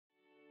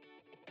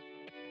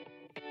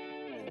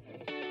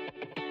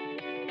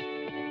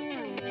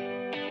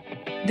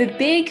The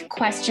big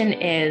question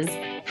is,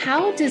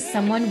 how does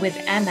someone with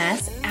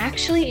MS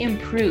actually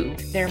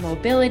improve their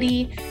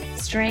mobility,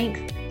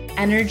 strength,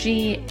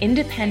 energy,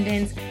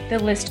 independence? The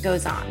list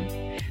goes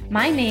on.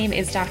 My name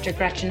is Dr.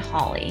 Gretchen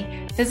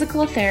Hawley,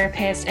 physical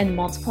therapist and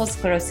multiple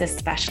sclerosis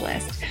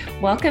specialist.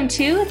 Welcome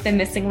to the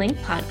Missing Link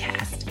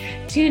podcast.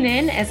 Tune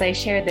in as I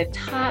share the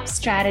top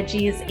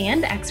strategies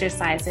and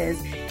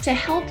exercises to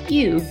help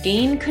you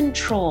gain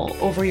control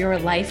over your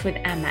life with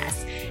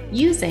MS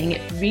using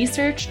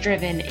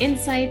research-driven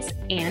insights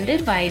and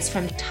advice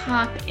from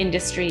top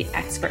industry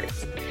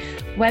experts.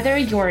 Whether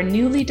you're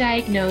newly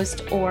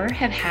diagnosed or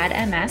have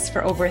had MS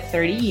for over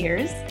 30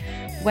 years,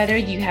 whether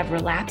you have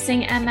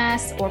relapsing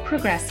MS or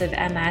progressive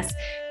MS,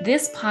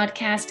 this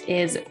podcast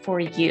is for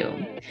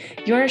you.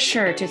 You're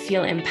sure to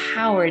feel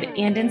empowered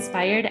and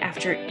inspired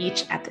after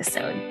each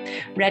episode.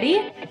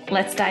 Ready?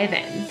 Let's dive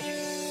in.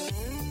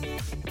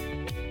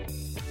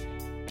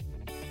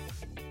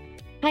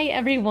 Hi,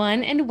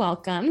 everyone, and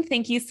welcome.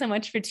 Thank you so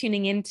much for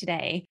tuning in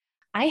today.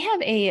 I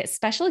have a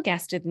special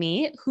guest with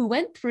me who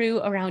went through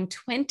around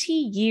 20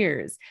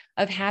 years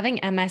of having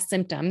MS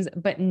symptoms,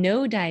 but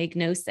no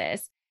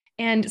diagnosis,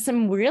 and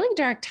some really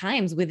dark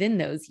times within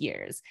those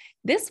years.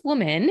 This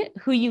woman,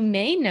 who you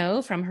may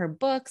know from her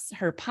books,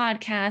 her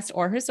podcast,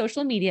 or her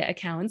social media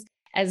accounts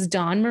as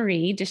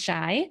Dawnmarie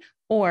Deshaies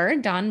or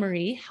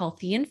Dawnmarie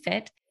Healthy and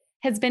Fit,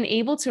 has been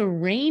able to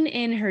rein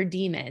in her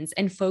demons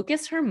and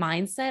focus her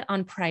mindset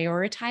on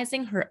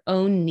prioritizing her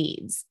own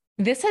needs.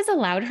 This has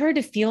allowed her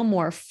to feel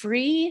more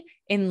free,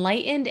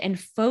 enlightened, and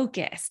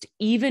focused,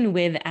 even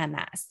with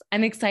MS.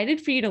 I'm excited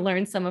for you to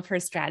learn some of her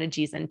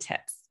strategies and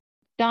tips.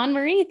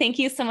 Dawnmarie, thank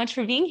you so much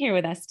for being here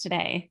with us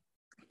today.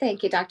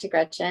 Thank you, Dr.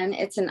 Gretchen.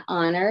 It's an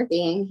honor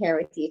being here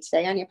with you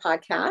today on your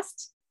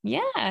podcast.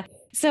 Yeah.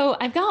 So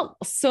I've got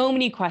so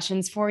many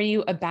questions for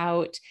you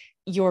about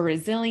your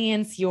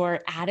resilience,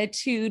 your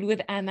attitude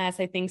with MS.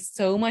 I think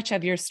so much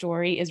of your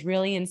story is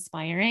really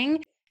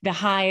inspiring, the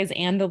highs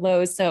and the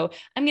lows. So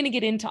I'm going to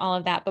get into all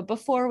of that. But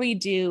before we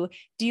do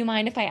you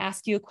mind if I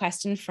ask you a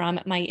question from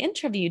my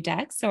interview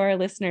deck so our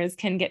listeners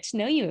can get to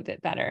know you a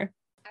bit better?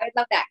 I would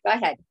love that. Go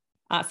ahead.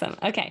 Awesome.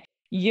 Okay.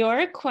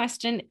 Your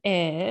question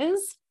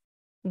is,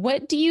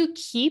 what do you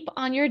keep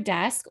on your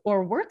desk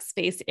or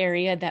workspace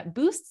area that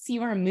boosts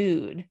your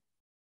mood?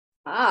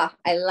 I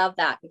love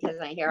that because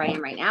here I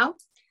am right now.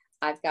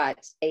 I've got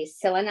a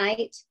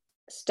selenite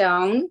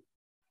stone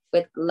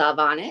with love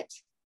on it,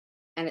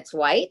 and it's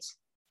white.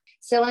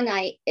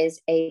 Selenite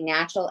is a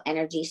natural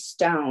energy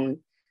stone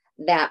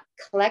that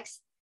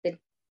collects the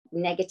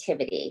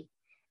negativity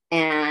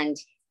and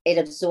it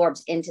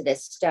absorbs into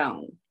this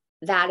stone.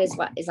 That is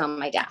what is on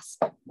my desk.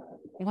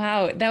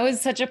 Wow, that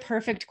was such a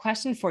perfect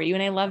question for you.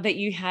 And I love that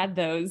you had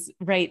those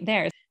right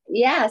there.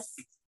 Yes.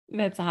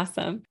 That's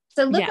awesome.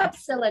 So look up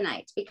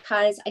selenite,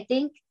 because I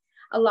think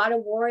a lot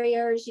of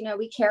warriors,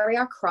 we carry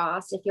our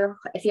cross. If you're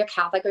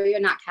Catholic or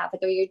you're not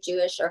Catholic or you're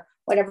Jewish or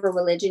whatever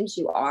religions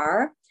you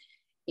are,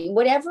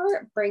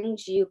 whatever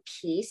brings you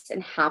peace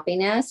and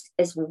happiness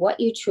is what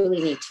you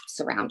truly need to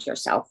surround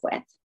yourself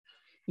with.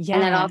 Yeah.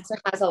 And that also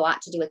has a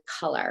lot to do with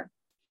color.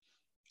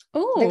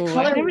 Oh, the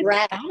color I never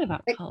red. thought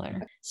about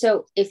color.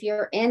 So if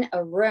you're in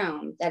a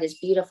room that is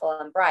beautiful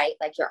and bright,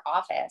 like your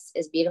office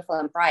is beautiful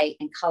and bright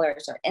and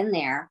colors are in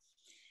there,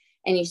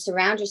 and you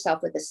surround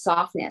yourself with the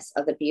softness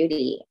of the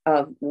beauty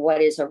of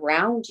what is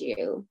around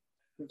you,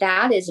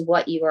 that is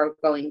what you are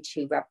going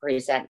to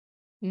represent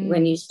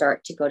when you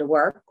start to go to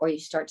work or you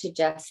start to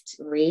just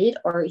read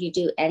or you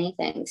do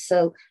anything.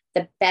 So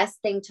the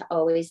best thing to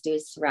always do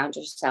is surround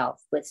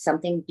yourself with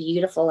something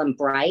beautiful and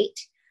bright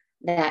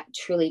that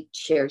truly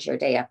cheers your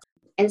day up.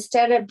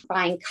 Instead of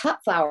buying cut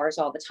flowers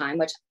all the time,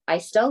 which I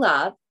still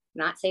love,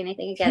 not saying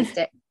anything against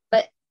it,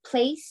 but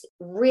place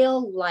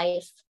real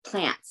life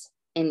plants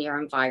in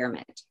your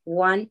environment.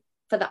 One,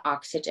 for the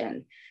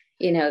oxygen,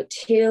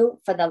 two,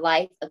 for the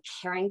life of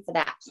caring for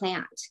that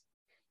plant.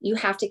 You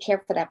have to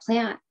care for that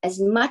plant as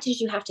much as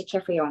you have to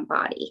care for your own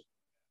body.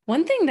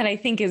 One thing that I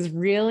think is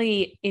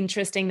really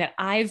interesting that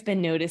I've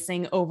been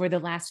noticing over the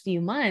last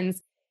few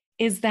months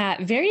is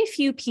that very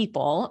few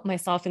people,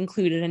 myself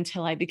included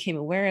until I became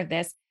aware of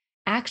this,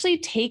 actually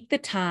take the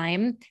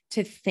time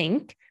to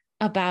think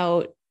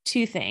about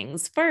two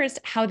things. First,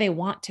 how they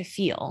want to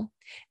feel.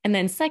 And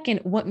then second,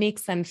 what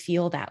makes them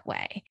feel that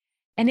way.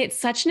 And it's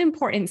such an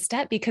important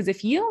step because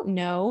if you don't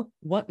know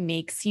what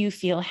makes you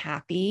feel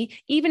happy,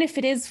 even if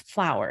it is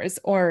flowers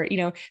or,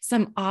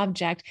 some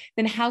object,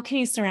 then how can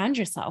you surround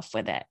yourself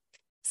with it?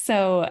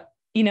 So,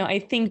 I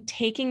think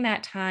taking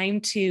that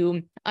time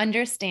to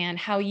understand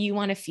how you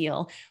want to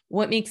feel,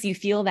 what makes you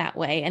feel that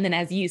way. And then,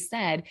 as you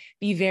said,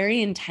 be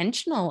very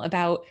intentional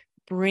about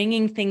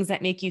bringing things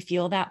that make you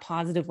feel that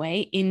positive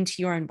way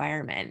into your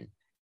environment.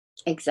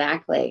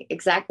 Exactly.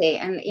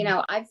 And,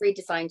 I've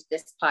redesigned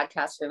this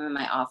podcast room in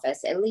my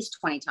office at least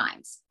 20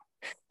 times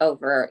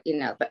over,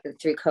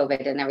 through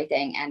COVID and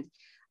everything. And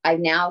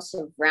I've now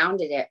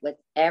surrounded it with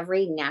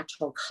every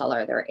natural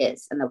color there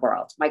is in the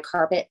world. My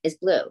carpet is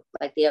blue,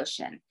 like the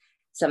ocean.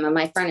 Some of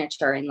my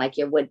furniture and like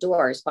your wood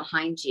doors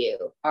behind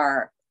you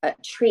are a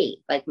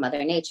tree like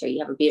Mother Nature. You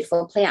have a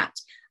beautiful plant.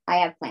 I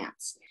have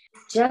plants.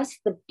 Just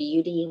the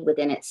beauty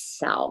within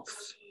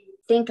itself.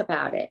 Think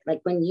about it.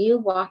 Like when you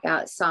walk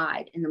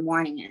outside in the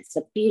morning and it's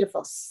a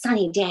beautiful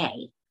sunny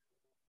day,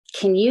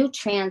 can you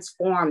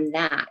transform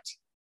that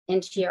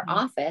into your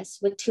office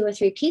with 2 or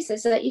 3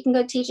 pieces so that you can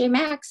go to TJ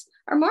Maxx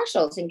or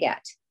Marshalls and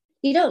get?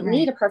 You don't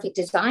need a perfect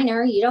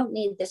designer. You don't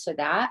need this or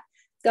that.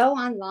 Go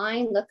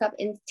online, look up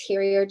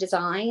interior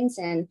designs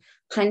and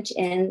punch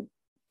in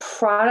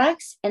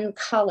products and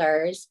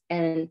colors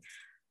and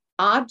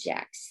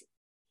objects.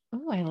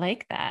 Oh, I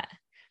like that.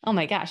 Oh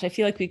my gosh, I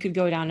feel like we could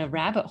go down a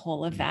rabbit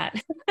hole of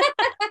that.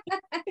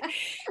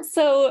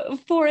 So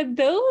for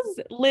those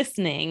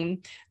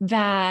listening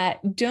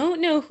that don't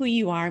know who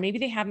you are, maybe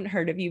they haven't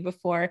heard of you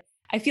before,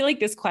 I feel like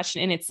this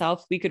question in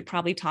itself, we could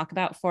probably talk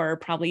about for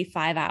probably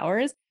 5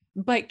 hours,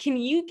 but can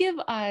you give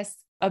us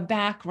a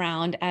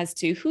background as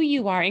to who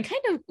you are and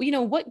kind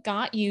of, what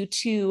got you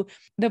to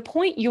the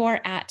point you're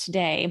at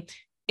today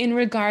in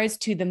regards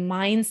to the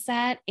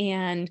mindset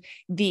and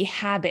the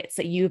habits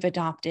that you've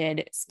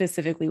adopted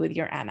specifically with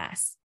your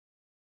MS?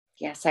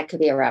 Yes, that could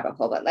be a rabbit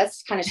hole, but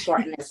let's kind of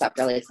shorten this up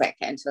really quick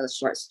into a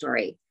short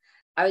story.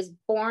 I was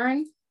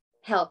born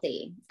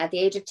healthy. At the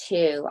age of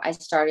 2, I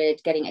started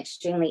getting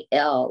extremely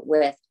ill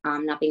with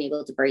not being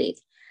able to breathe.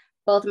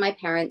 Both of my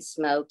parents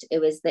smoked. It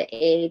was the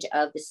age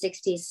of the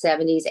 60s,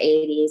 70s,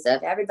 80s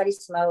of everybody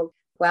smoked.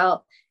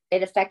 Well,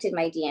 it affected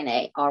my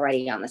DNA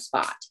already on the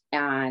spot.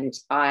 And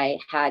I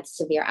had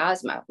severe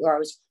asthma where I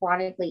was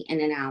chronically in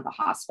and out of the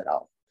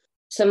hospital.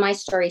 So my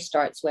story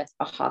starts with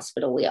a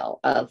hospital wheel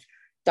of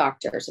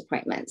doctor's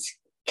appointments,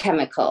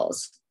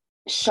 chemicals,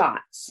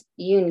 shots,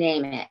 you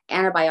name it,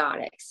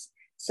 antibiotics.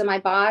 So my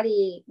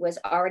body was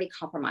already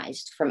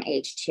compromised from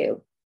age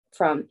 2,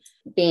 from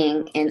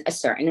being in a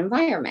certain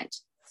environment.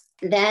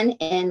 Then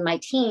in my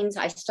teens,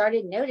 I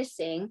started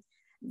noticing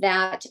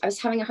that I was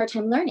having a hard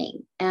time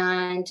learning,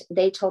 and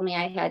they told me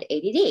I had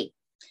ADD.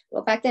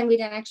 Well, back then we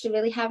didn't actually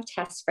really have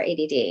tests for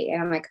ADD.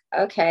 And I'm like,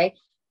 okay,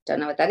 don't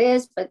know what that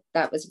is, but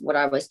that was what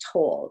I was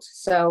told.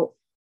 So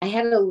I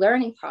had a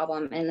learning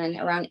problem. And then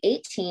around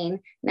 18,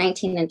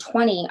 19, and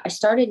 20, I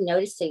started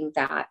noticing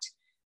that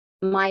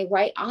my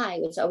right eye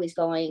was always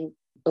going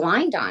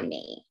blind on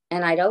me.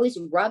 And I'd always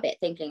rub it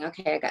thinking,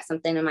 okay, I got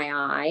something in my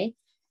eye.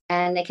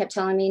 And they kept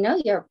telling me,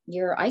 no,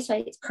 your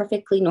eyesight is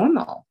perfectly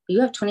normal.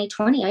 You have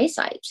 20/20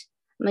 eyesight.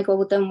 I'm like,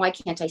 well, then why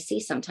can't I see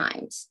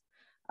sometimes?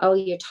 Oh,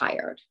 you're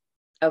tired.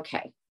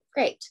 Okay,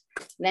 great.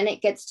 Then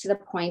it gets to the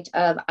point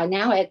of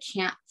now I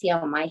can't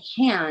feel my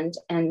hand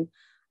and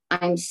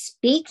I'm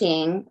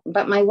speaking,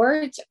 but my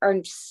words are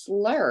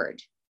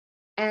slurred.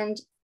 And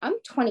I'm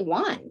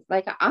 21.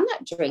 Like, I'm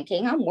not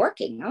drinking, I'm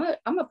working.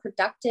 I'm a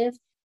productive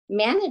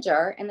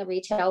manager in the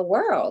retail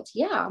world.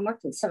 Yeah, I'm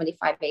working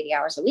 75, 80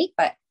 hours a week,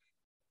 but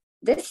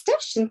this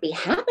stuff shouldn't be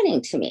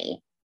happening to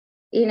me.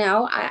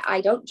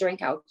 I don't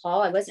drink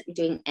alcohol. I wasn't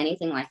doing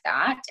anything like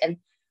that. And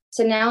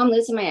so now I'm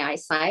losing my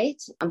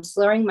eyesight. I'm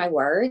slurring my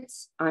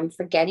words. I'm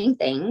forgetting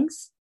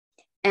things.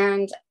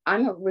 And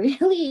I'm a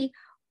really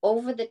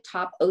over the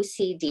top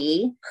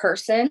OCD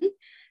person.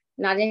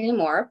 Not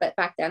anymore, but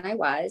back then I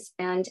was.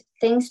 And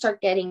things start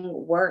getting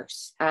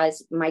worse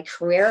as my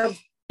career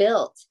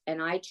built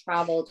and I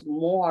traveled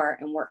more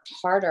and worked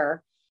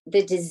harder.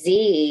 The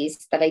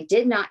disease that I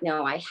did not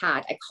know I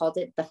had, I called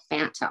it the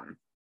phantom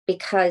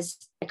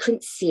because I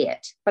couldn't see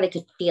it, but I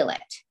could feel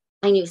it.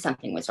 I knew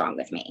something was wrong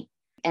with me.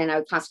 And I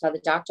would consult the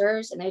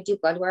doctors and they would do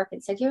blood work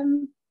and said, your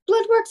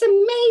blood work's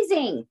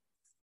amazing.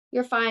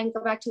 You're fine.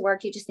 Go back to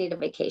work. You just need a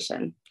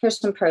vacation. Here's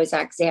some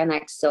Prozac,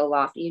 Xanax,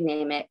 Zoloft, you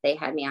name it. They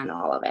had me on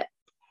all of it.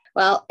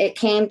 Well, it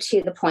came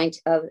to the point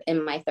of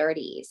in my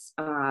 30s.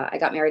 I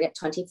got married at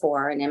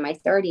 24. And in my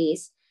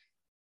 30s,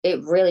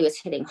 it really was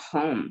hitting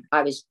home.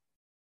 I was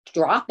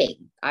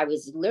dropping. I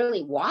was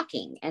literally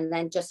walking and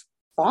then just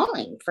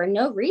falling for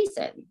no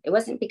reason. It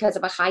wasn't because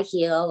of a high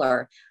heel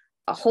or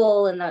a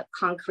hole in the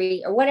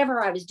concrete or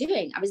whatever I was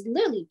doing. I was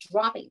literally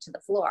dropping to the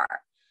floor.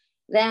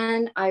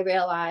 Then I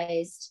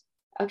realized,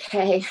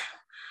 okay,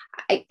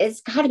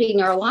 it's got to be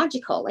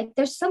neurological. Like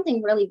there's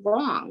something really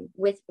wrong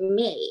with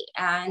me.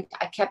 And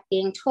I kept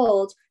being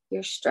told,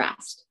 you're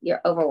stressed,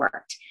 you're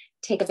overworked,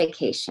 take a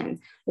vacation.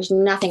 There's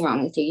nothing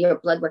wrong with you. Your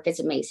blood work is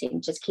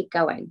amazing. Just keep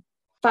going.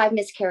 5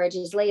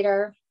 miscarriages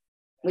later,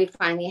 we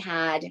finally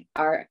had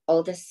our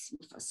oldest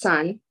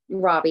son,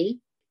 Robbie.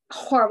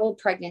 Horrible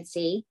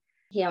pregnancy.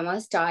 He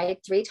almost died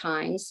 3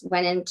 times,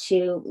 went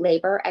into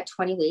labor at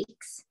 20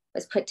 weeks,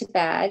 was put to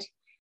bed.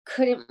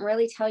 Couldn't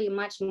really tell you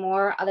much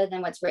more other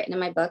than what's written in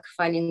my book,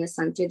 Finding the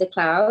Sun Through the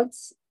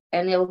Clouds.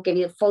 And it will give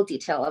you the full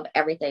detail of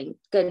everything,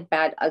 good,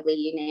 bad, ugly,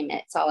 you name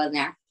it. It's all in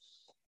there.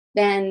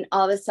 Then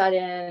all of a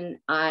sudden,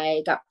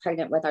 I got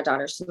pregnant with our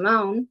daughter,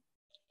 Simone,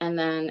 and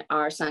then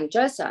our son,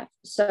 Joseph.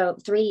 So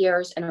 3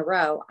 years in a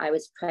row, I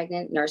was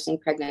pregnant, nursing,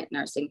 pregnant,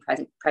 nursing,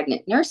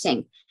 pregnant,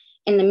 nursing.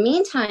 In the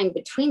meantime,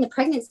 between the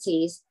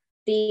pregnancies,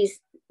 these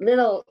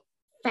little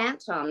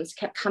phantoms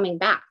kept coming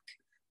back.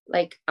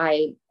 Like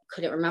I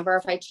couldn't remember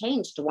if I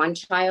changed one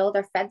child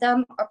or fed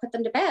them or put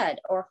them to bed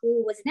or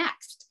who was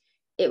next.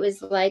 it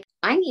was like,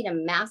 I need a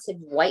massive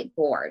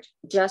whiteboard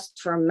just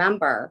to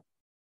remember,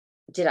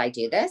 did I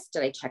do this?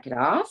 Did I check it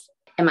off?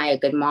 Am I a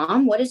good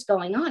mom? What is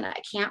going on?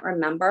 I can't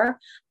remember.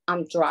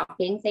 I'm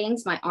dropping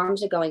things. My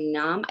arms are going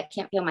numb. I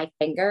can't feel my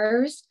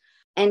fingers,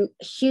 and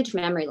huge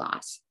memory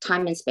loss,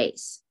 time and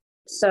space.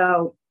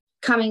 So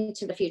coming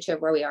to the future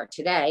of where we are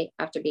today,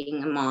 after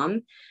being a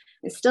mom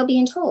and still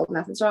being told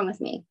nothing's wrong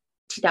with me.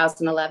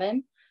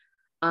 2011,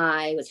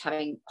 I was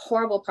having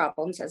horrible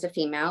problems as a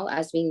female.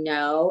 As we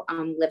know,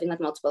 living with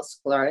multiple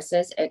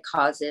sclerosis, it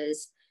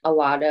causes a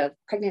lot of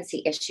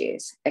pregnancy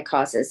issues. It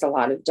causes a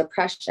lot of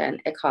depression.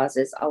 It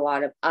causes a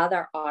lot of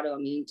other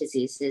autoimmune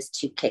diseases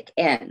to kick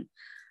in.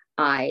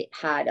 I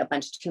had a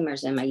bunch of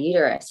tumors in my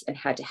uterus and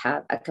had to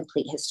have a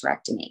complete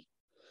hysterectomy.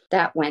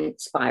 That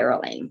went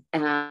spiraling.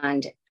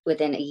 And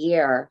within a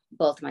year,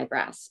 both my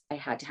breasts, I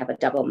had to have a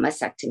double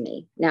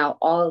mastectomy. Now,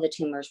 all of the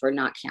tumors were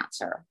not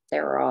cancer. They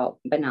were all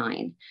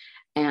benign.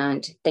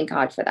 And thank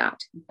God for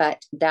that.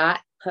 But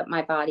that put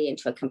my body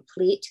into a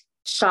complete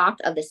shock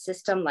of the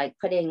system, like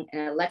putting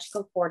an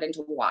electrical cord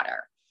into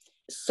water.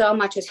 So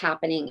much was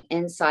happening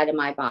inside of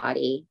my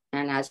body.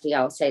 And as we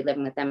all say,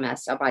 living with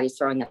MS, our body's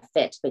throwing a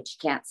fit, but you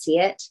can't see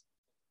it.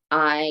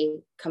 I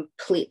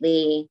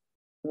completely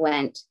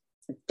went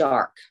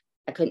dark.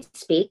 I couldn't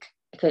speak.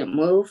 I couldn't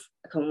move.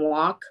 I couldn't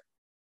walk.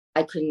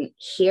 I couldn't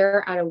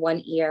hear out of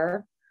one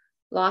ear,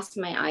 lost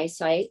my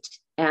eyesight.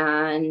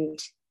 And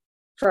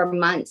for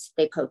months,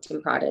 they poked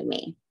and prodded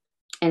me.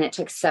 And it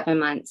took 7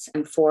 months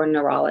and 4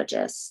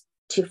 neurologists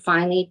to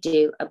finally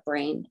do a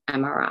brain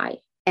MRI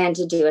and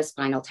to do a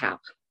spinal tap.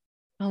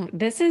 Oh,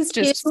 this is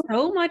just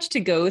so much to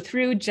go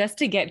through just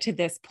to get to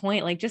this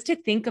point, like just to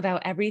think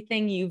about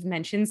everything you've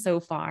mentioned so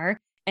far,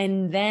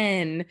 and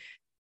then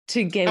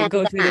to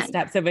go through the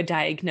steps of a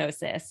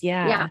diagnosis.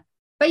 Yeah.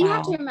 But you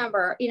have to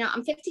remember,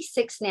 I'm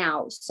 56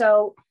 now.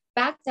 So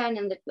back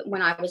then,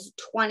 when I was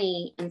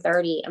 20 and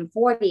 30 and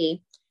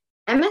 40,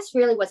 MS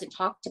really wasn't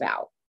talked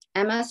about.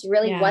 MS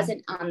really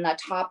wasn't on the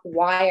top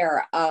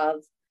wire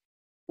of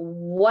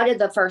what are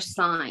the first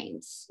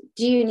signs?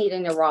 Do you need a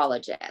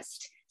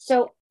neurologist?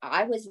 So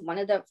I was one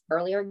of the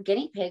earlier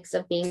guinea pigs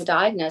of being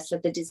diagnosed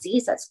with a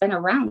disease that's been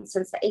around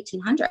since the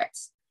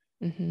 1800s.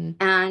 Mm-hmm.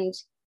 And,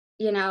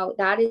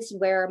 that is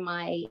where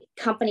my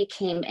company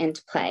came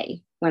into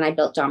play when I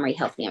built Dawnmarie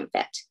Healthy and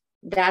Fit.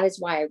 That is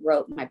why I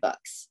wrote my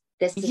books.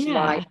 This is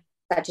why I'm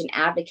such an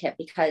advocate,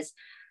 because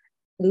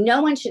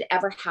no one should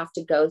ever have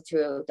to go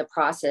through the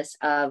process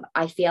of,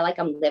 I feel like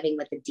I'm living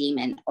with a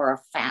demon or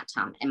a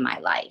phantom in my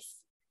life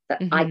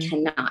that I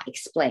cannot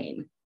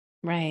explain.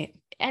 Right.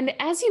 And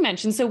as you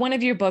mentioned, so one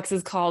of your books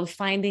is called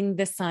Finding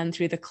the Sun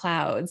Through the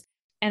Clouds.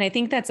 And I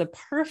think that's a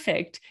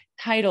perfect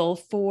title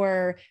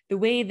for the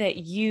way that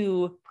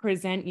you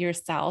present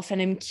yourself. And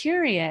I'm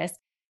curious,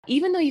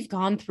 even though you've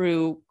gone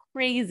through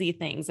crazy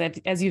things,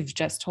 as you've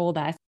just told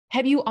us,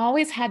 have you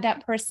always had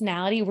that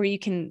personality where you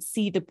can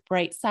see the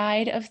bright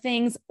side of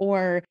things,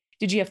 or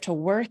did you have to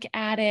work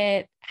at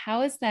it?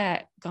 How has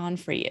that gone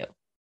for you?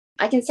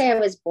 I can say I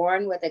was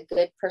born with a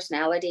good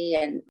personality,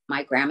 and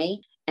my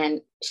Grammy,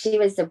 and she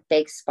was the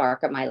big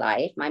spark of my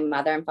life. My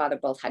mother and father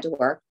both had to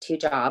work 2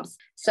 jobs.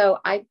 So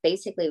I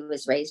basically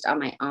was raised on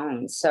my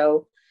own.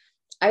 So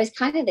I was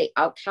kind of the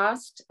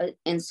outcast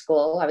in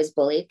school. I was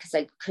bullied because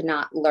I could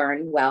not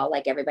learn well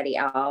like everybody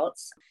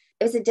else.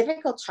 It was a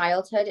difficult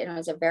childhood, and it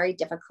was a very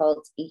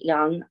difficult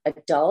young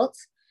adult.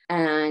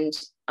 And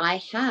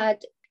I had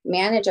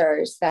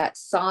managers that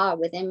saw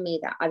within me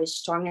that I was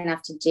strong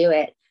enough to do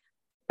it,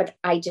 but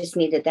I just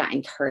needed that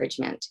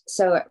encouragement.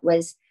 So it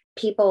was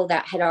people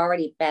that had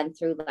already been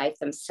through life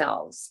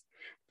themselves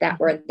that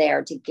were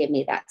there to give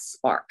me that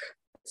spark.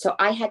 So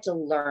I had to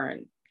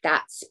learn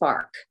that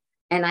spark,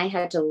 and I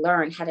had to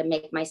learn how to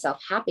make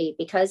myself happy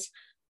because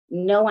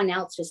no one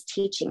else was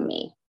teaching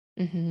me.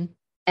 Mm-hmm.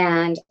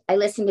 And I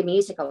listened to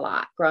music a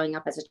lot growing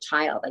up as a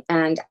child.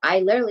 And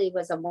I literally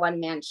was a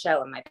one-man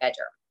show in my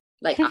bedroom.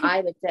 Like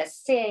I would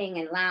just sing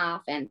and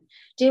laugh and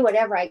do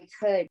whatever I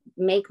could,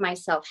 make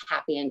myself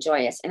happy and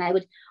joyous. And I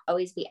would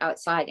always be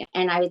outside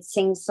and I would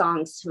sing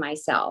songs to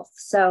myself.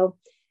 So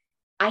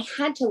I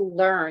had to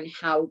learn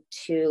how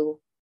to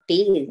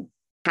be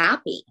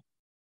happy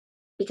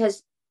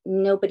because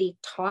nobody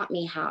taught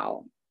me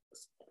how.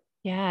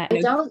 Yeah.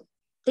 I don't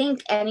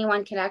think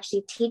anyone can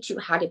actually teach you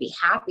how to be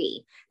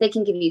happy. They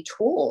can give you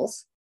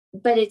tools,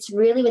 but it's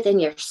really within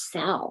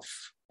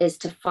yourself is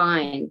to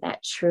find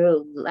that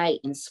true light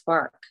and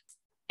spark.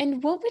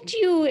 And what would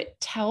you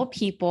tell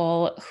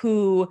people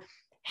who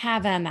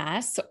have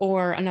MS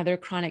or another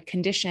chronic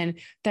condition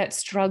that's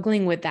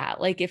struggling with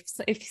that? Like if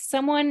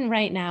someone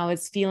right now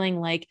is feeling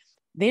like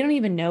they don't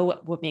even know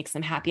what makes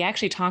them happy. I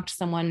actually talked to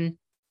someone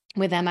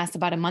with MS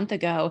about a month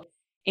ago,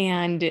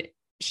 and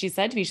she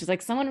said to me, she's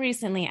like, someone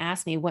recently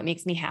asked me what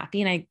makes me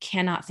happy, and I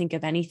cannot think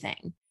of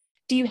anything.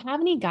 Do you have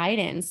any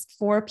guidance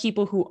for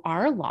people who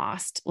are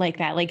lost like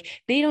that? Like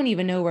they don't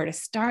even know where to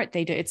start.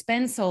 It's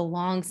been so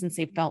long since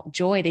they felt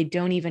joy. They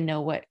don't even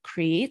know what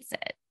creates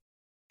it.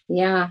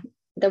 Yeah.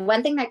 The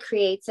one thing that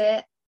creates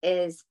it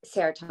is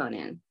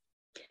serotonin.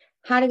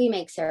 How do we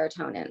make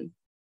serotonin?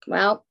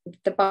 Well,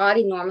 the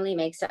body normally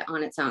makes it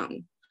on its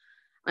own.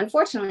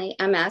 Unfortunately,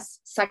 MS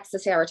sucks the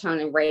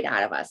serotonin right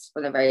out of us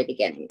from the very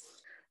beginning.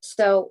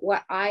 So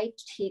what I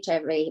teach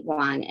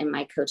everyone in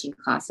my coaching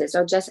classes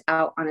or just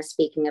out on a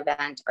speaking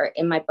event or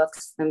in my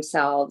books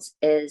themselves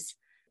is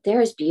there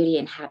is beauty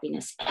and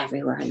happiness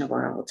everywhere in the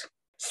world.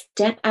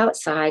 Step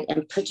outside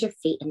and put your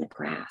feet in the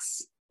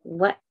grass.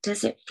 What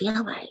does it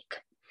feel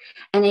like?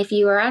 And if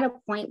you are at a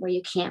point where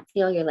you can't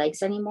feel your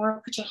legs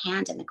anymore, put your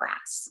hand in the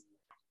grass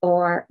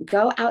or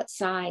go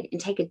outside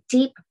and take a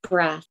deep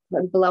breath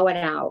and blow it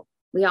out.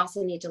 We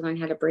also need to learn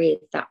how to breathe.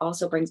 That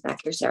also brings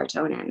back your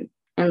serotonin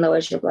and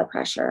lowers your blood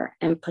pressure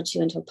and puts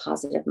you into a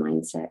positive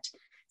mindset.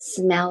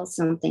 Smell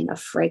something, a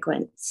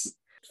fragrance.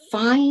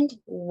 Find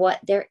what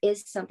there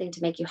is something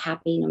to make you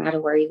happy no matter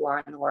where you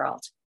are in the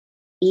world,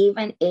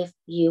 even if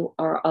you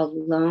are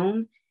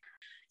alone.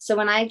 So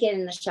when I get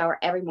in the shower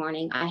every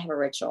morning, I have a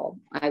ritual.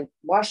 I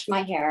wash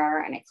my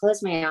hair and I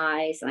close my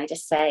eyes and I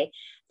just say,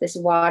 this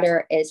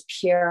water is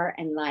pure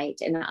and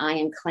light, and I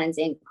am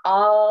cleansing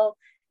all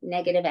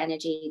negative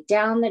energy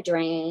down the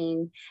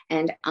drain,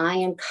 and I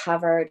am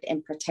covered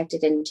and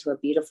protected into a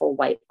beautiful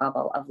white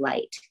bubble of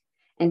light.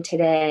 And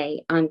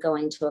today I'm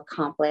going to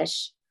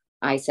accomplish,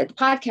 I said the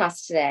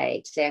podcast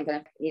today I'm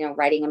going to,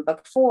 writing in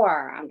book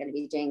 4, I'm going to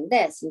be doing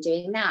this and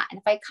doing that. And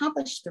if I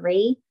accomplish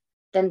 3,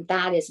 then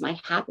that is my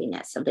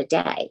happiness of the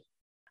day.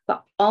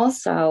 But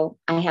also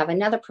I have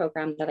another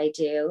program that I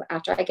do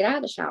after I get out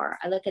of the shower.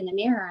 I look in the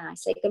mirror and I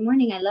say, good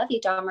morning. I love you,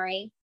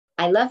 Dawnmarie.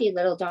 I love you,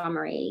 little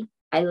Dawnmarie.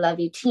 I love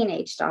you,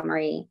 teenage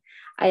Dawnmarie.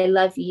 I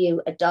love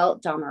you,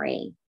 adult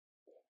Dawnmarie.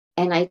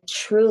 And I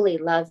truly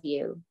love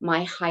you,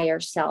 my higher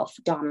self,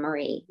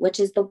 Dawnmarie, which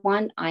is the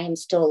one I am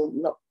still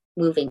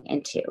moving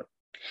into.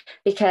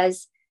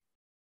 Because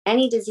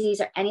any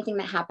disease or anything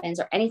that happens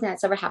or anything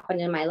that's ever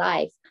happened in my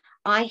life,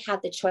 I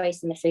have the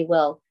choice and the free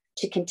will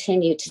to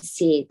continue to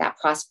see that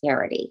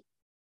prosperity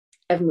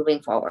of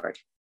moving forward,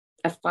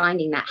 of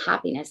finding that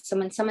happiness. So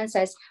when someone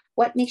says,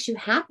 what makes you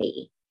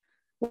happy?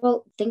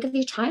 Well, think of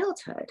your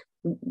childhood.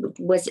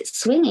 Was it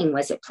swinging?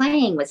 Was it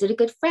playing? Was it a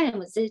good friend?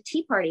 Was it a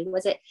tea party?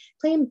 Was it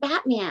playing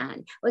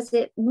Batman? Was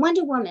it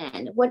Wonder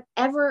Woman?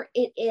 Whatever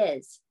it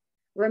is,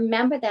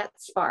 remember that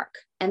spark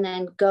and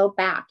then go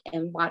back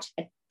and watch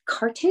a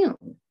cartoon.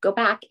 Go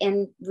back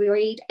and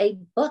read a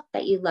book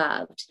that you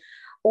loved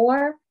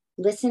or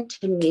listen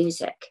to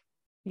music.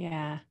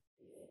 Yeah.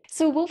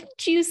 So what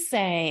would you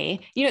say,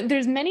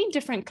 there's many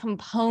different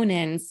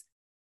components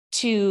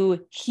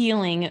to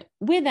healing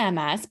with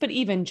MS, but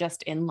even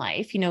just in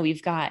life,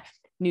 we've got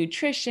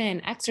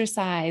nutrition,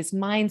 exercise,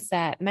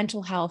 mindset,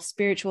 mental health,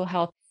 spiritual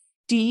health.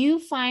 Do you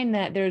find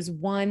that there's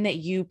one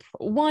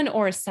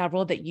or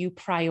several that you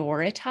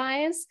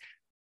prioritize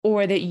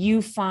or that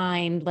you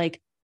find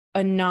like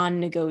a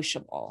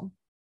non-negotiable?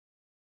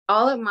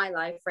 All of my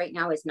life right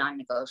now is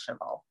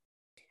non-negotiable.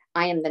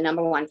 I am the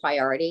number one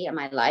priority in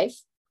my life.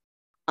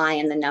 I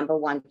am the number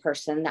one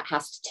person that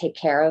has to take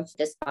care of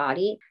this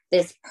body,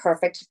 this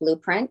perfect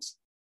blueprint.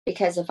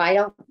 Because if I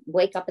don't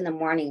wake up in the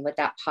morning with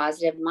that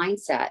positive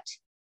mindset,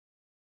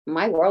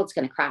 my world's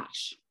going to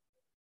crash.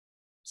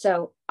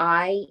 So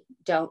I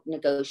don't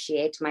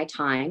negotiate my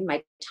time.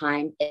 My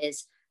time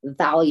is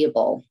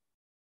valuable.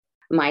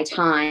 My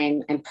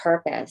time and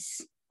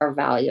purpose are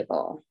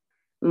valuable.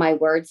 My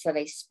words that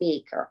I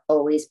speak are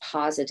always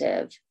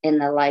positive in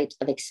the light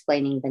of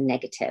explaining the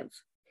negative.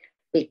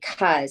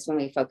 Because when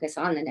we focus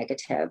on the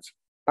negative,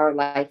 our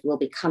life will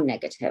become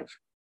negative.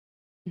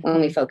 Mm-hmm.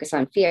 When we focus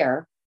on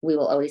fear, we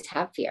will always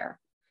have fear.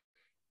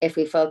 If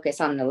we focus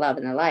on the love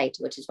and the light,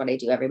 which is what I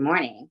do every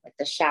morning with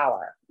the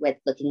shower, with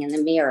looking in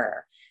the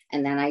mirror,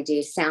 and then I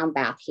do sound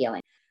bath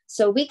healing.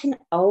 So we can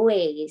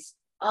always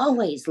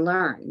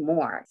learn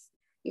more.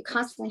 You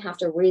constantly have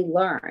to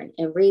relearn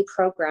and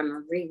reprogram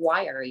and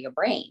rewire your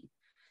brain.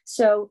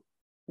 So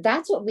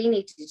that's what we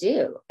need to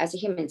do as a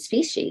human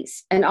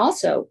species. And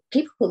also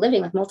people who are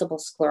living with multiple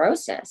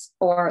sclerosis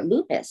or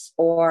lupus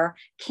or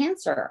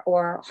cancer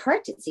or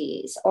heart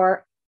disease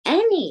or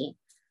any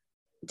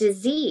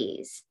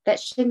disease that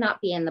should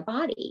not be in the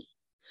body.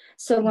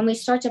 So when we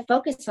start to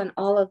focus on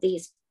all of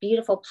these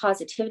beautiful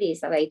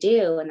positivities that I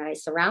do and that I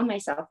surround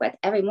myself with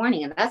every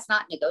morning, and that's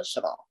not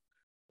negotiable.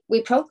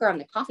 We program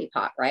the coffee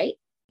pot, right?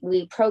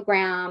 We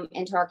program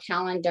into our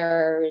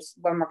calendars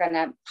when we're going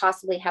to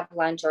possibly have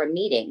lunch or a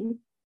meeting.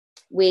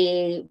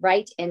 We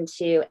write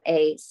into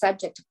a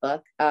subject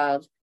book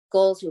of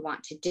goals we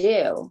want to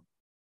do.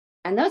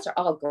 And those are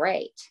all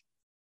great.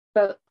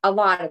 But a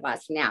lot of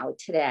us now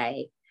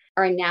today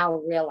are now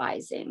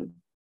realizing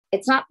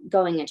it's not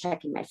going and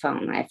checking my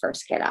phone when I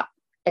first get up.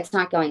 It's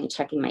not going and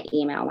checking my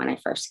email when I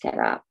first get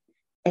up.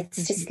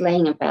 It's just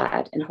laying in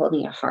bed and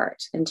holding your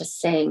heart and just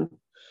saying,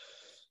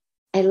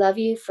 I love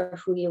you for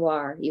who you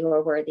are. You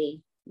are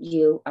worthy.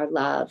 You are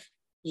love.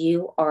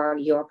 You are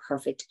your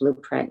perfect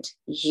blueprint.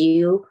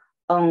 You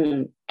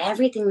own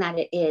everything that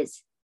it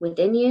is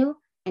within you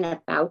and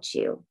about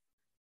you.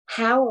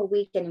 How are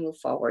we going to move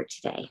forward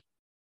today?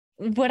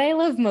 What I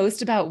love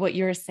most about what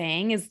you're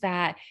saying is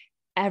that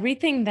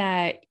everything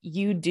that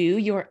you do,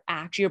 your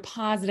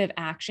positive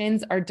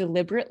actions are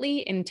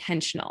deliberately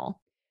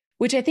intentional,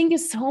 which I think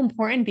is so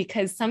important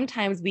because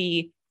sometimes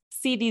we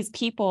see these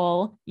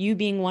people, you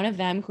being one of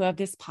them, who have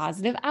this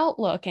positive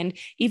outlook. And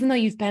even though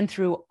you've been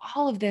through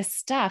all of this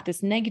stuff,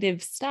 this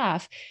negative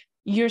stuff,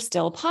 you're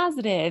still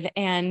positive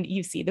and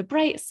you see the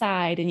bright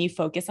side and you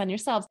focus on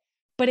yourselves.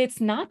 But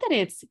it's not that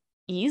it's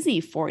easy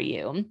for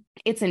you.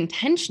 It's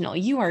intentional.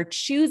 You are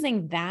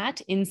choosing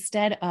that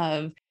instead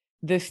of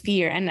the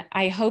fear. And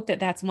I hope that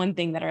that's one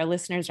thing that our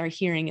listeners are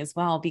hearing as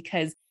well,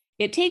 because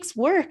it takes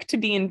work to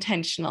be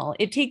intentional.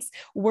 It takes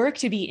work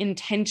to be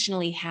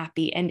intentionally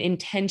happy and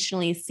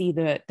intentionally see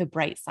the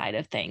bright side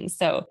of things.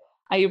 So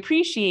I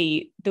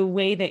appreciate the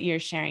way that you're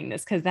sharing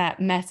this, because that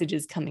message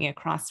is coming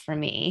across for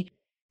me.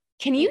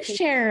 Can you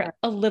share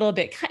a little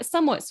bit,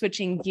 somewhat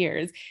switching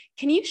gears,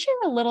 can you share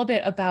a little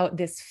bit about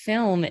this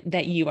film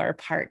that you are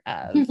part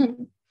of?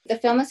 The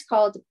film is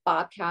called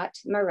Bobcat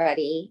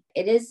Moretti.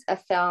 It is a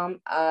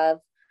film of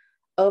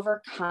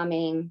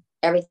overcoming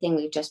everything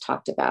we've just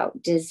talked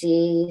about: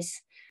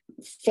 disease,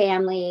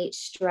 family,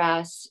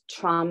 stress,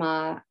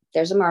 trauma.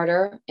 There's a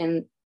murder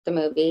in the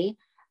movie,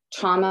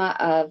 trauma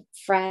of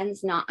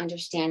friends not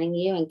understanding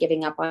you and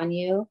giving up on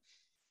you,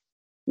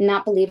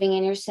 not believing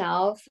in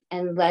yourself,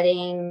 and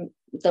letting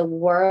the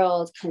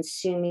world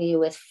consume you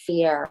with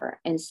fear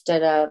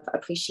instead of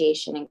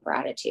appreciation and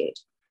gratitude.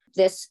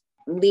 This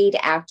lead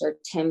actor,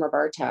 Tim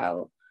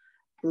Roberto,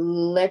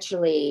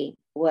 literally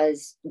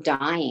was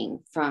dying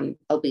from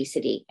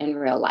obesity in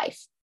real life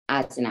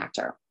as an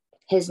actor.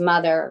 His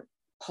mother,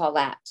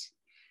 Paulette,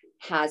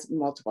 has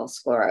multiple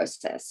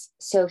sclerosis.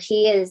 So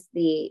he is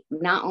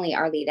not only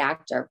our lead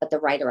actor, but the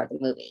writer of the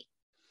movie.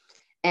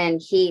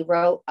 And he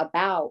wrote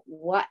about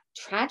what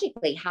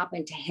tragically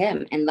happened to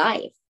him in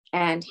life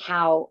and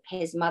how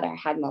his mother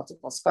had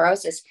multiple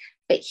sclerosis,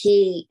 but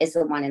he is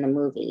the one in the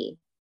movie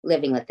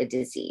living with the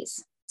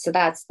disease. So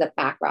that's the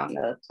background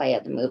of the play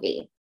of the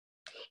movie.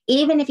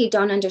 Even if you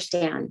don't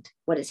understand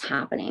what is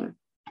happening,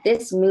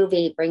 this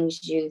movie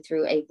brings you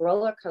through a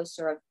roller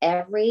coaster of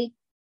every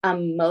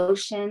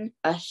emotion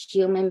a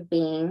human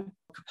being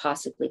could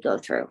possibly go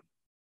through.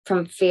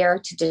 From fear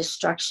to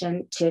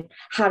destruction to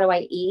how do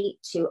I eat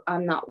to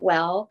I'm not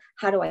well,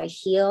 how do I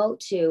heal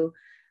to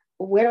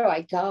where do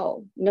I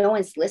go? No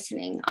one's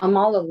listening. I'm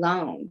all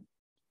alone.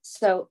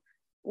 So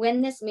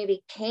when this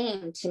movie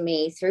came to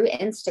me through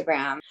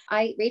Instagram,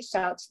 I reached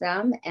out to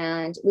them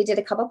and we did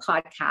a couple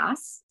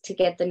podcasts to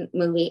get the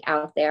movie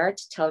out there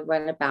to tell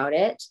everyone about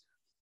it.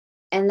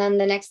 And then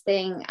the next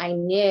thing I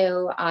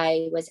knew,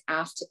 I was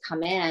asked to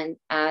come in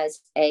as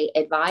an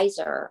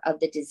advisor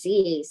of the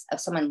disease, of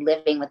someone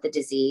living with the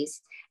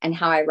disease, and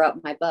how I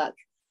wrote my book,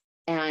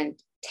 and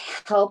to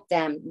help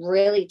them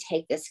really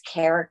take this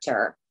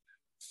character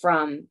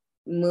from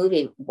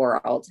movie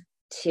world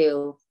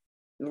to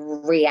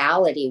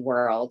reality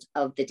world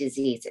of the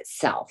disease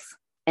itself,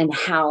 and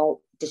how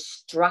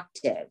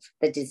destructive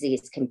the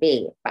disease can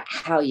be, but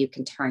how you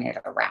can turn it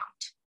around.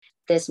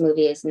 This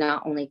movie is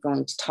not only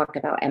going to talk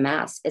about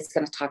MS, it's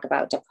going to talk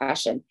about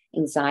depression,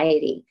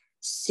 anxiety,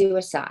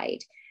 suicide.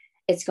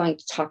 It's going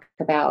to talk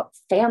about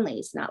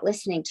families not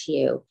listening to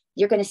you.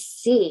 You're going to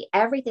see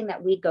everything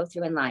that we go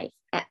through in life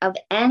of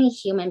any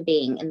human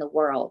being in the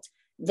world.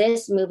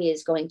 This movie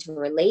is going to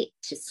relate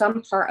to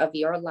some part of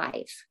your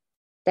life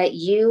that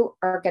you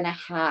are going to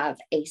have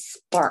a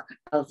spark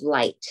of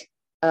light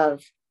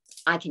of,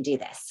 I can do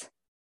this.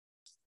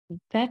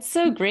 That's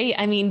so great.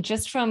 I mean,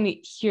 just from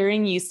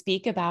hearing you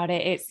speak about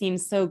it, it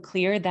seems so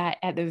clear that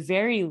at the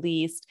very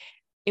least,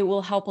 it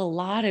will help a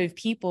lot of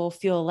people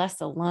feel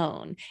less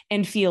alone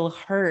and feel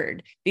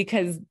heard,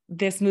 because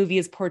this movie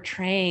is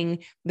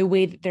portraying the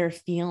way that they're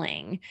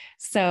feeling.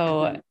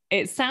 So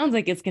it sounds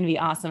like it's going to be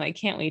awesome. I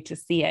can't wait to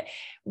see it.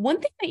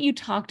 One thing that you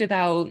talked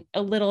about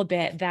a little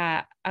bit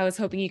that I was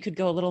hoping you could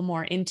go a little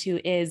more into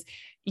is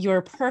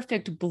your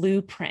perfect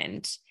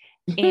blueprint.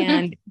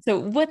 And so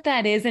what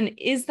that is, and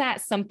is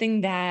that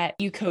something that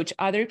you coach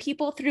other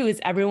people through? Is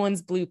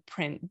everyone's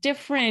blueprint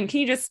different? Can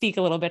you just speak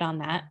a little bit on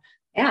that?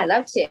 Yeah, I'd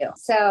love to.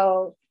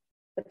 So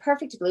the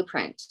perfect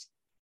blueprint,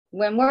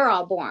 when we're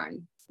all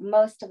born,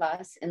 most of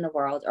us in the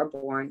world are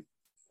born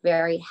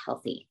very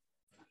healthy.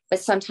 But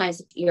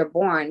sometimes you're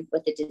born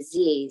with a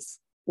disease.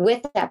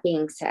 With that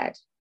being said,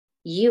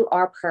 you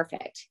are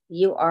perfect.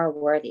 You are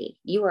worthy.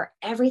 You are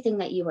everything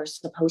that you are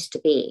supposed to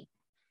be.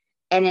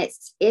 And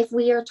it's, if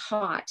we are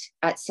taught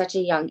at such a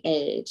young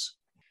age,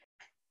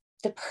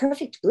 the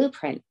perfect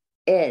blueprint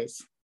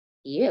is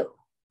you.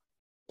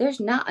 There's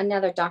not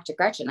another Dr.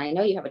 Gretchen. I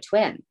know you have a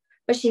twin,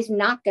 but she's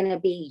not going to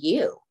be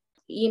you.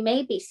 You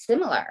may be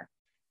similar,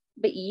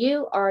 but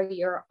you are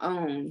your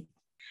own.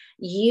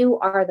 You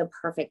are the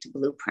perfect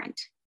blueprint.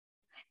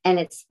 And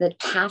it's the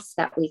paths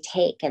that we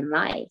take in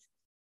life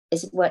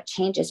is what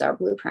changes our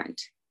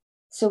blueprint.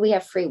 So we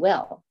have free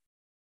will,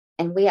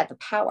 and we have the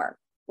power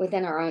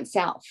within our own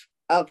self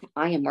of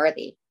I am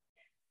worthy.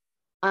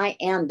 I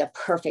am the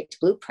perfect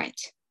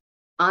blueprint.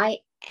 I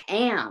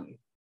am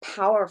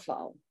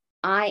powerful.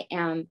 I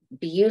am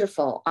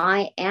beautiful.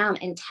 I am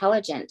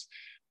intelligent.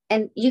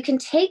 And you can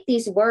take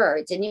these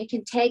words, and you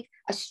can take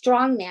a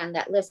strong man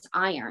that lifts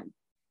iron.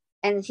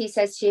 And he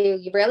says to you,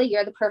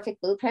 you're the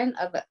perfect blueprint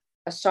of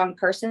a strong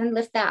person.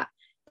 Lift that.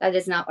 That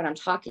is not what I'm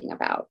talking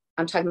about.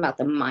 I'm talking about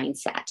the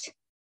mindset.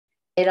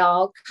 It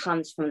all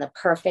comes from the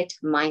perfect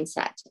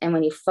mindset. And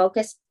when you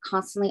focus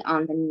constantly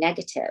on the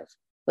negative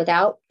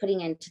without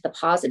putting into the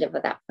positive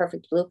of that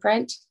perfect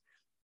blueprint,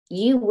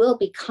 you will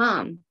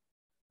become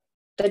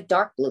the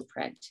dark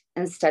blueprint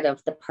instead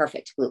of the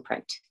perfect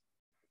blueprint.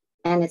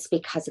 And it's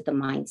because of the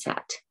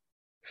mindset.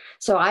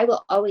 So I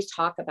will always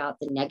talk about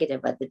the negative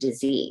of the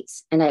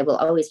disease, and I will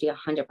always be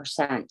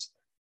 100%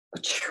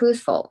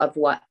 truthful of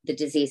what the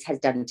disease has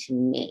done to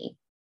me.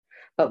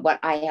 But what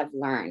I have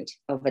learned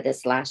over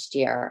this last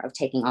year of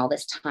taking all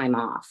this time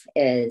off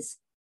is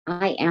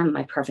I am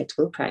my perfect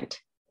blueprint.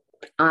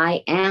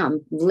 I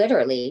am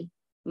literally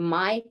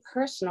my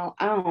personal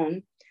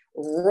own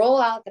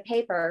roll out the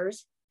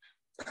papers,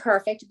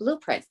 perfect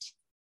blueprint.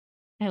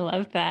 I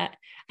love that.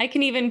 I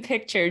can even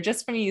picture,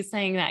 just from you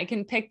saying that, I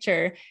can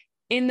picture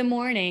in the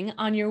morning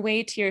on your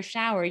way to your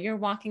shower, you're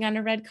walking on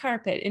a red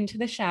carpet into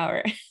the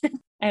shower.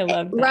 I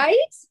love that. Right?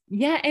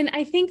 Yeah. And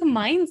I think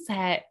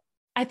mindset,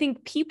 I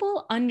think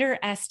people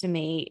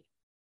underestimate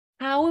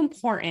how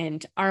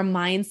important our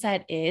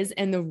mindset is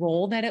and the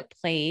role that it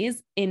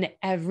plays in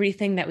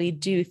everything that we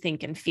do,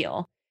 think, and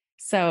feel.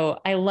 So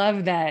I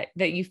love that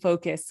you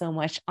focus so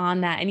much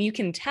on that. And you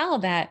can tell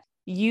that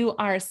you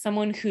are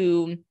someone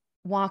who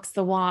walks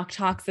the walk,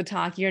 talks the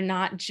talk. You're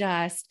not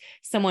just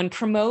someone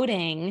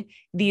promoting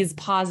these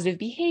positive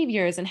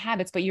behaviors and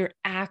habits, but you're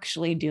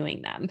actually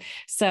doing them.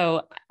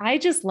 So I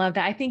just love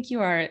that. I think you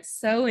are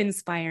so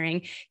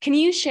inspiring. Can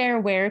you share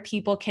where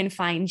people can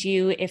find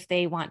you if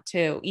they want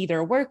to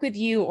either work with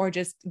you or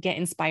just get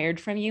inspired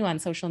from you on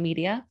social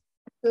media?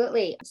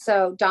 Absolutely.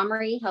 So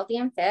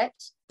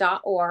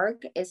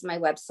DawnmarieHealthyandFit.org is my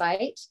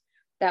website.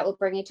 That will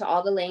bring you to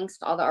all the links,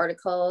 all the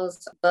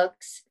articles,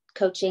 books,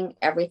 coaching,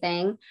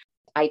 everything.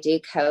 I do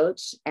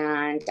coach,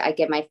 and I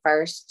give my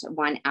first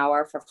 1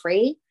 hour for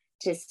free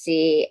to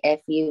see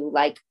if you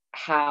like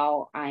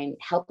how I'm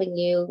helping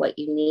you, what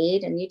you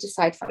need, and you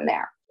decide from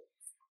there.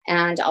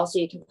 And also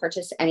you can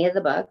purchase any of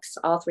the books.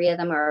 All 3 of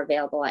them are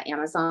available at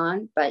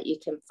Amazon, but you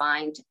can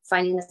find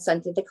Finding the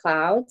Sun Through the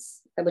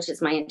Clouds, which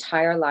is my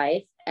entire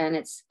life. And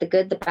it's the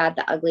good, the bad,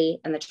 the ugly,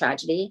 and the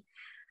tragedy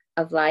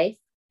of life.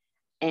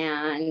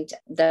 And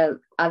the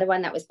other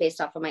one that was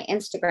based off of my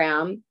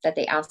Instagram that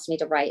they asked me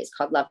to write is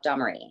called Love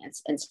Dawnmarie.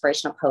 It's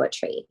inspirational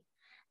poetry.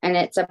 And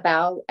it's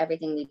about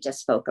everything we just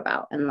spoke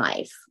about in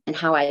life and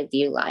how I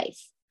view life.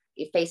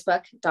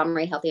 Facebook,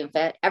 Dawnmarie Healthy and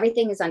Fit.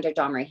 Everything is under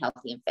Dawnmarie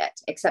Healthy and Fit,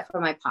 except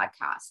for my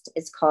podcast.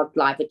 It's called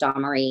Live with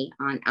Dawnmarie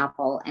on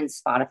Apple and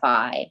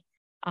Spotify.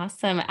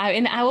 Awesome.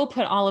 I will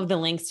put all of the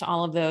links to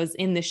all of those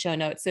in the show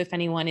notes. So if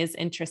anyone is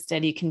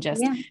interested, you can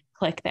just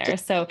click there.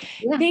 So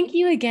thank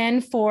you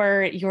again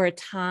for your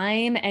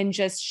time and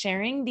just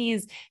sharing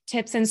these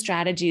tips and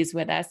strategies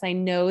with us. I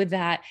know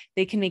that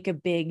they can make a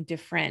big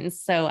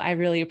difference. So I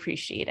really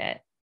appreciate it.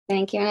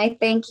 Thank you. And I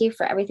thank you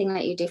for everything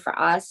that you do for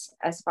us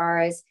as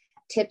far as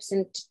tips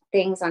and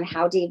things on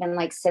how to even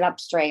like sit up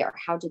straight or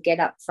how to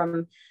get up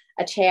from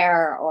a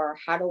chair or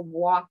how to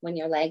walk when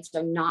your legs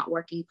are not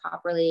working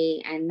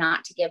properly and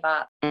not to give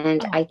up.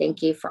 And I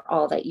thank you for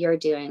all that you're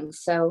doing.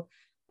 So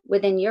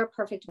within your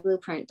perfect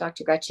blueprint,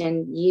 Dr.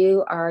 Gretchen,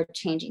 you are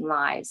changing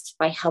lives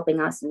by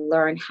helping us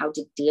learn how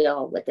to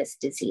deal with this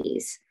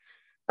disease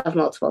of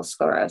multiple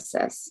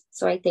sclerosis.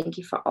 So I thank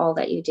you for all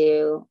that you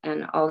do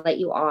and all that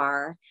you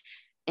are.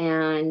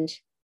 And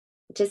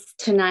just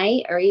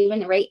tonight, or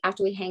even right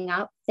after we hang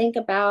up, think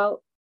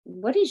about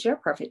what is your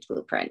perfect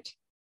blueprint?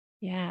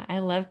 Yeah, I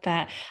love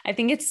that. I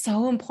think it's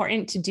so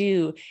important to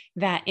do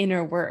that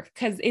inner work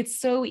because it's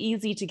so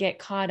easy to get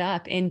caught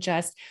up in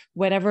just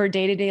whatever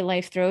day-to-day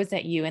life throws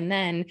at you. And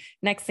then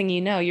next thing you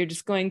know, you're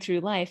just going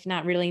through life,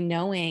 not really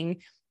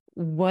knowing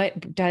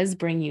what does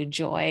bring you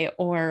joy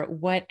or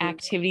what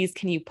activities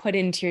can you put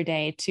into your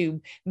day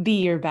to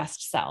be your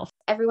best self.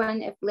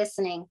 Everyone, if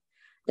listening,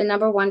 the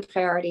number one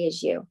priority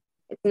is you.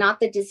 It's not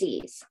the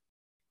disease.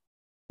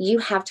 You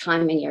have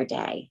time in your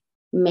day.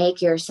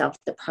 Make yourself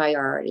the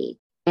priority.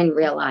 And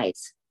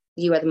realize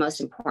you are the most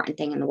important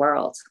thing in the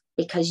world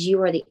because you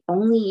are the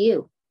only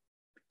you.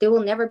 There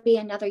will never be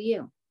another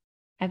you.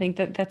 I think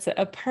that's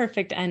a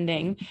perfect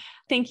ending.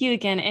 Thank you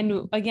again.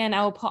 And again,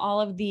 I will put all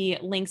of the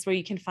links where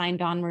you can find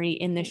Dawnmarie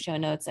in the show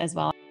notes as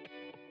well.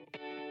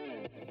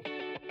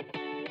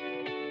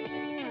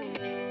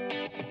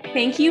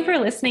 Thank you for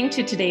listening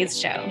to today's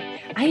show.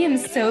 I am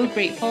so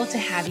grateful to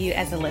have you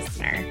as a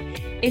listener.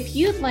 If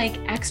you'd like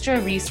extra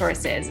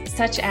resources,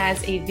 such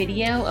as a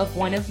video of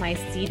one of my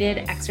seated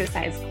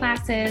exercise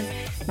classes,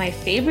 my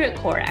favorite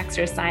core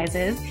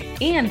exercises,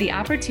 and the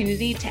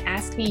opportunity to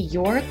ask me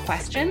your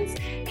questions,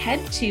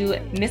 head to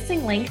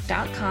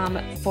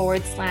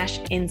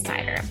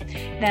missinglink.com/insider.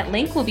 That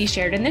link will be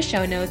shared in the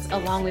show notes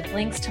along with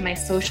links to my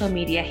social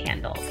media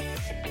handles.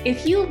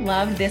 If you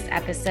loved this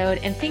episode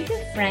and think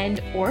a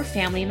friend or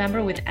family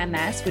member with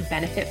MS would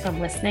benefit from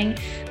listening,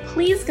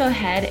 please go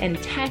ahead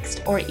and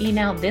text or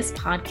email this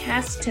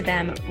podcast to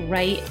them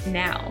right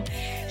now.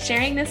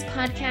 Sharing this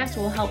podcast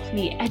will help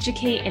me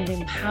educate and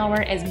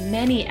empower as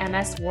many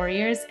MS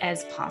warriors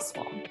as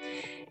possible.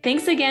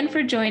 Thanks again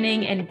for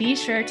joining, and be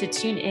sure to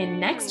tune in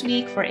next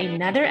week for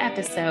another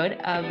episode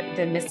of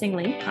the Missing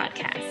Link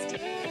podcast.